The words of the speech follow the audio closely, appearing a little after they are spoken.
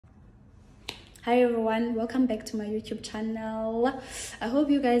Hi everyone, welcome back to my YouTube channel. I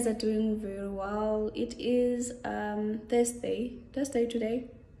hope you guys are doing very well. It is Thursday today.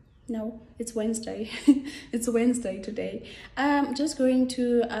 No, it's Wednesday. It's Wednesday today. I'm just going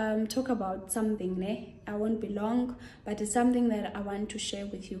to talk about something. I won't be long, but it's something that I want to share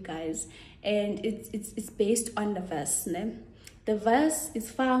with you guys, and it's based on the verse. The verse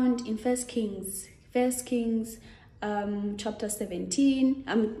is found in First Kings chapter 17.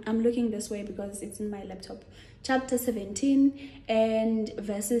 I'm looking this way because it's in my laptop. Chapter 17 and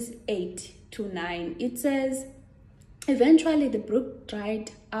verses 8 to 9. It says, eventually the brook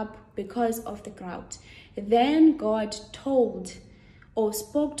dried up because of the drought. Then God told or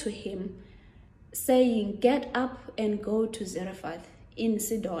spoke to him, saying, get up and go to Zarephath in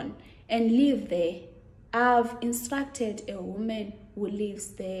Sidon and live there. I've instructed a woman who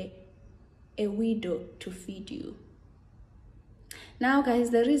lives there, a widow, to feed you. Now guys,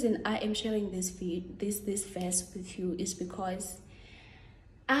 the reason I am sharing this verse with you is because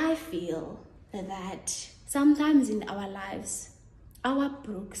I feel that sometimes in our lives, our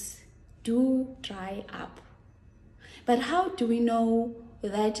brooks do dry up. But how do we know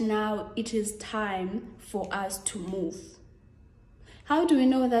that now it is time for us to move? How do we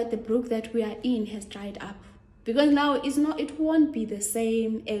know that the brook that we are in has dried up? Because now it won't be the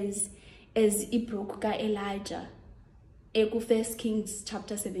same as Ibrook ka Elijah. First Kings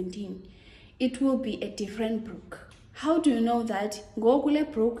chapter 17. It will be a different brook. How do you know that Gogule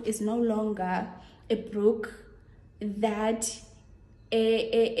brook is no longer a brook that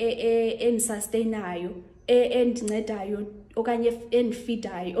ensustainayo, endincedidayo, okanye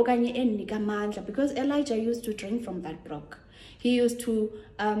enfidayo, okanye endinika amandla? Because Elijah used to drink from that brook. He used to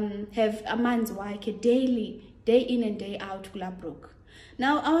have amanzi wakhe daily, day in and day out kula brook.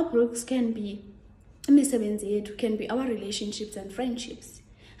 Now our brooks can be can be our relationships and friendships.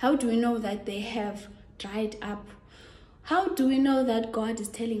 How do we know that they have dried up? How do we know that God is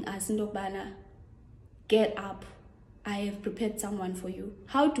telling us, Ndobana, get up, I have prepared someone for you?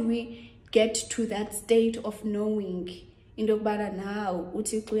 How do we get to that state of knowing, Ndobana, now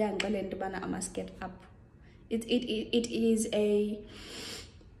I must get up? It is a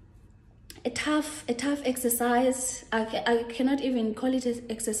tough exercise. I cannot even call it an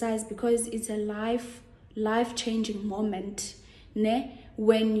exercise because it's a life-changing moment,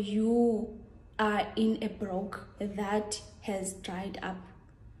 when you are in a brook that has dried up.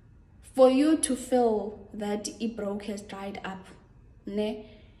 For you to feel that a brook has dried up,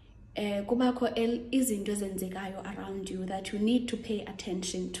 kubakho izinto ezenzekayo around you that you need to pay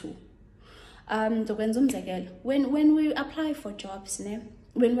attention to. When we apply for jobs,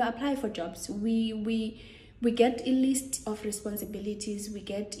 we get a list of responsibilities. We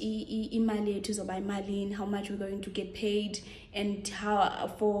get imali yethu zoba imalini, how much we're going to get paid, and how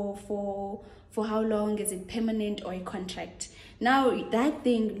for how long, is it permanent or a contract? Now that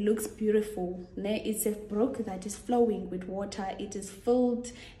thing looks beautiful. It's a brook that is flowing with water. It is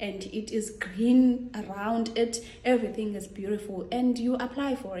filled and it is green around it. Everything is beautiful, and you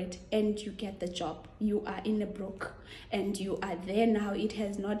apply for it and you get the job. You are in a brook and you are there now. It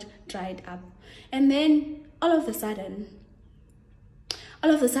has not dried up. And then all of a sudden,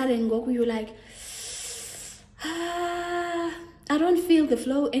 Goku, you're like, I don't feel the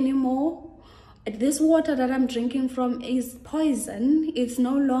flow anymore. This water that I'm drinking from is poison. It's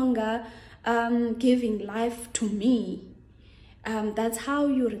no longer giving life to me. That's how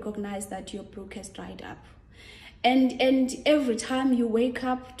you recognize that your brook has dried up. And every time you wake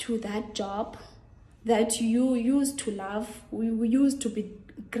up to that job that you used to love, we used to be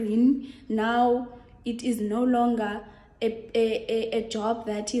green, now it is no longer a job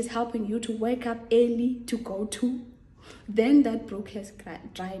that is helping you to wake up early to go to, then that brook has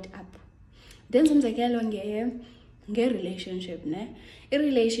dried up. Then somzekelo nge-relationship,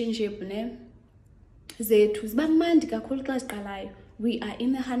 i-relationship zethu ziba mandi kakhulu xa siqalayo. We are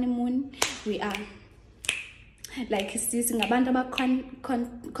in the honeymoon, we are like singabantu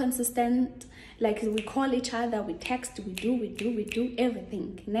consistent, like we call each other, we text, we do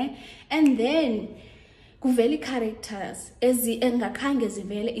everything, and then kuveli characters engakhange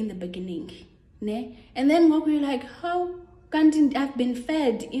zivele in the beginning, and then you're like, how kanti I've been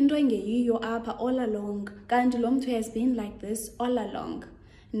fed into engeyiyo apha all along, kanti lo mntu has been like this all along,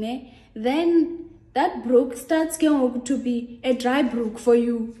 then that brook starts to be a dry brook for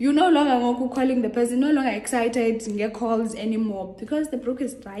you. You no longer calling the person, no longer excited to get calls anymore because the brook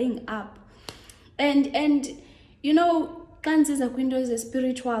is drying up. And you know, kanziza kwinto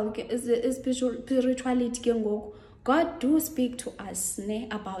spirituality ke ngoku, God do speak to us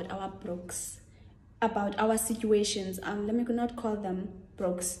about our brooks, about our situations. Let me not call them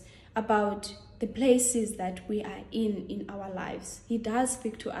brooks, about the places that we are in our lives. He does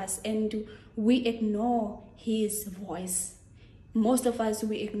speak to us, and we ignore his voice. Most of us,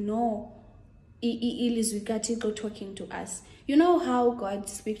 we ignore talking to us. You know how God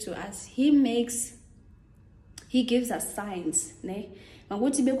speaks to us? He gives us signs, ne? And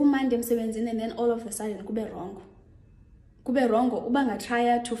then all of a sudden kube wrong. Kube wrong, uba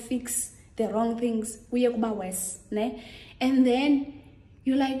try to fix the wrong things, kuye kuba worse, ne? And then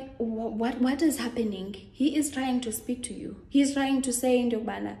you're like, what is happening? He is trying to speak to you. He's trying to say in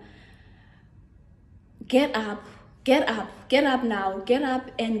Yobana, get up now, get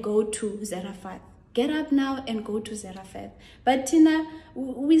up and go to Zarephath. Get up now and go to Zarephath. But Tina,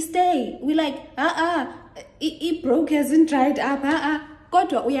 we stay. We like, it broke hasn't dried up.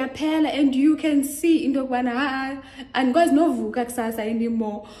 Kodwa uyaphela, and you can see into Yobana, and God's no vuka kusasa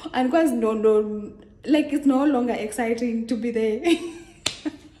anymore. And God's no, like it's no longer exciting to be there.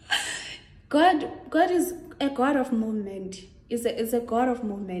 God is a God of movement. Is a God of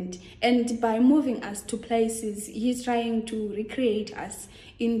movement, and by moving us to places, he's trying to recreate us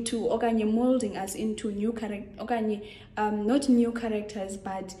into molding us into new character, not new characters,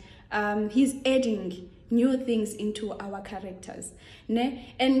 but he's adding new things into our characters,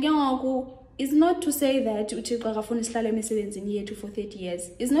 ne? And it's not to say that uThixo akafuna sihlale emisebenzini yethu for 30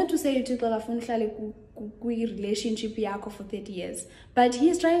 years. It's not to say uThixo akafuna uhlale relationship yakho for 30 years, but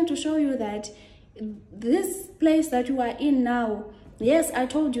he's trying to show you that this place that you are in now, yes, I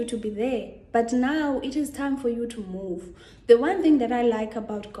told you to be there, but now it is time for you to move. The one thing that I like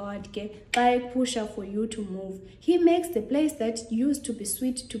about God, by pusher for you to move, he makes the place that used to be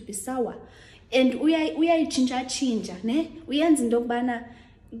sweet to be sour. And we are chinja, ne?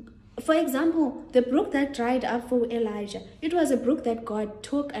 For example, the brook that dried up for Elijah, it was a brook that God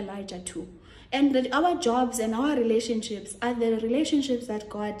took Elijah to. And that our jobs and our relationships are the relationships that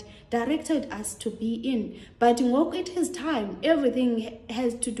God directed us to be in. But it is time. Everything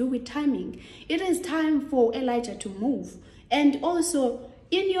has to do with timing. It is time for Elijah to move. And also,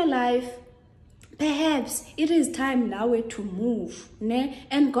 in your life, perhaps it is time now to move. Ne?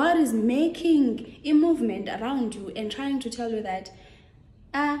 And God is making a movement around you and trying to tell you that,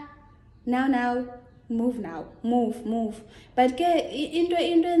 now, move now, move. But into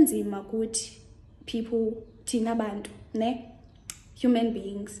enzima kuthi people, thina bantu, ne? Human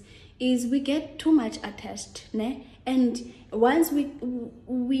beings, is we get too much attached, ne? And once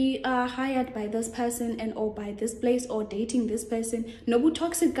we are hired by this person and or by this place or dating this person, nobu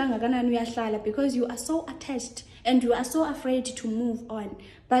toxic because you are so attached and you are so afraid to move on.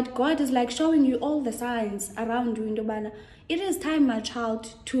 But God is like showing you all the signs around you in Dobana. It is time, my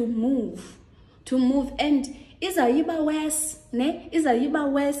child, to move. And izayiba worse, ne? Izayiba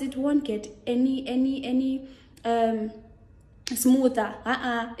worse, it won't get any smoother.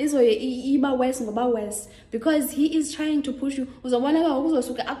 Izoyiba worse ngoba worse, because he is trying to push you. Uzobona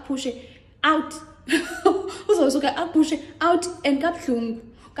uzosuka akupushe out. Uzosuka akupushe out and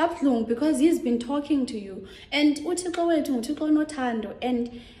kabuhlungu, because he's been talking to you. And uThixo wethu nguThixo nothando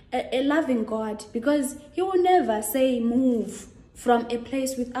and a loving God, because he will never say move from a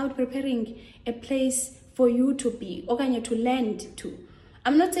place without preparing a place for you to be, or to land to.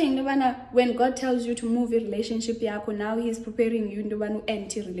 I'm not saying when God tells you to move a relationship yako, now he's preparing you to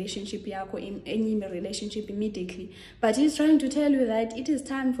enter relationship yako in a relationship immediately. But he's trying to tell you that it is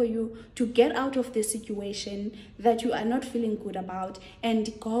time for you to get out of the situation that you are not feeling good about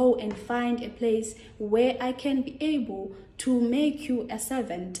and go and find a place where I can be able to make you a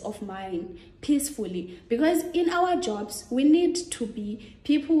servant of mine peacefully. Because in our jobs, we need to be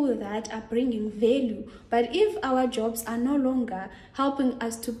people that are bringing value. But if our jobs are no longer helping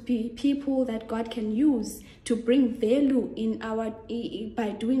us to be people that God can use to bring value in our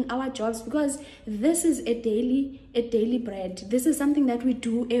by doing our jobs, because this is a daily bread. This is something that we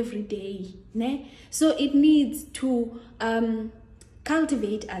do every day, ne? So it needs to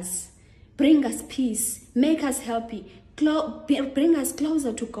cultivate us, bring us peace, make us happy, bring us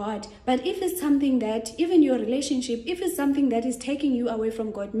closer to God. But if it's something that, even your relationship, if it's something that is taking you away from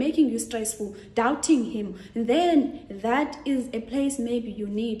God, making you stressful, doubting him, then that is a place maybe you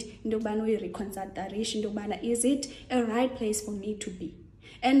need reconsideration. Is it a right place for me to be?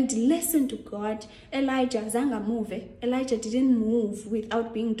 And listen to God. Elijah didn't move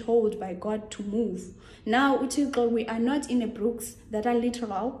without being told by God to move. Now we are not in the brooks that are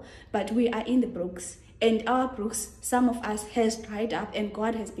literal, but we are in the brooks. And our brooks, some of us, has dried up, and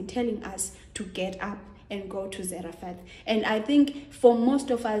God has been telling us to get up and go to Zarephath. And I think for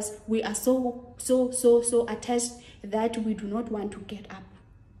most of us, we are so attached that we do not want to get up.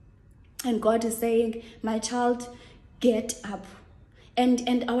 And God is saying, my child, get up.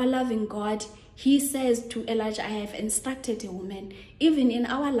 And our loving God, He says to Elijah, I have instructed a woman. Even in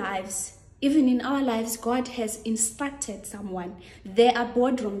our lives, God has instructed someone. There are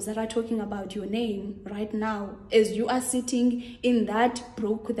boardrooms that are talking about your name right now. As you are sitting in that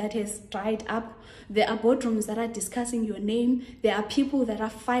brook that has dried up, there are boardrooms that are discussing your name. There are people that are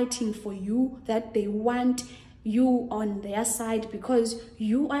fighting for you, that they want you on their side because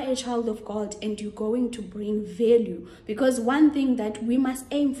you are a child of God and you're going to bring value. Because one thing that we must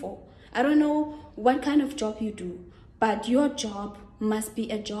aim for, I don't know what kind of job you do, but your job must be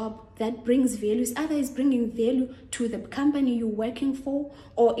a job that brings value. Either it's bringing value to the company you're working for,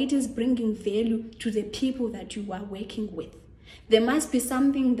 or it is bringing value to the people that you are working with. There must be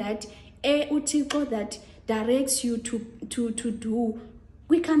something that that directs you to do to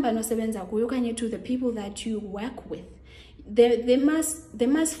the people that you work with. They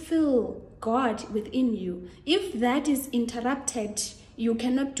must feel God within you. If that is interrupted, you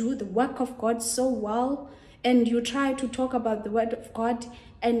cannot do the work of God so well, and you try to talk about the word of God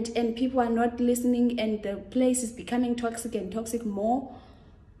and people are not listening, and the place is becoming toxic and toxic more.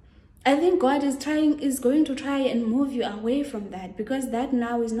 I think God is going to try and move you away from that, because that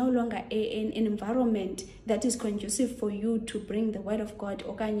now is no longer an environment that is conducive for you to bring the word of God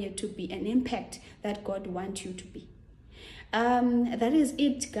or to be an impact that God wants you to be. That is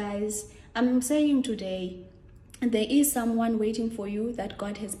it, guys. I'm saying today, there is someone waiting for you that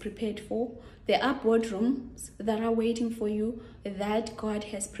God has prepared for. There are boardrooms that are waiting for you that God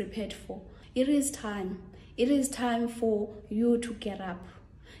has prepared for. It is time. It is time for you to get up.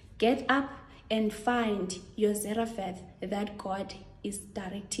 Get up and find your Zarephath that God is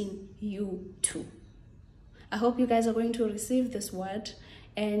directing you to. I hope you guys are going to receive this word,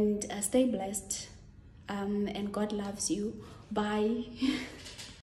 and stay blessed. And God loves you. Bye.